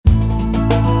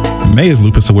May is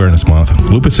Lupus Awareness Month.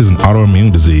 Lupus is an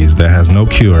autoimmune disease that has no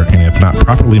cure and if not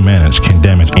properly managed can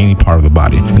damage any part of the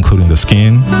body, including the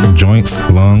skin, joints,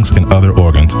 lungs, and other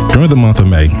organs. During the month of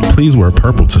May, please wear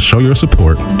purple to show your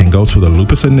support and go to the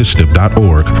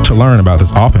lupusinitiative.org to learn about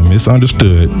this often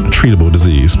misunderstood, treatable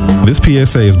disease. This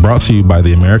PSA is brought to you by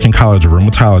the American College of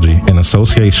Rheumatology in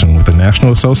association with the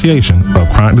National Association of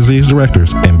Chronic Disease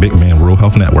Directors and Big Man Rural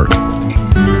Health Network.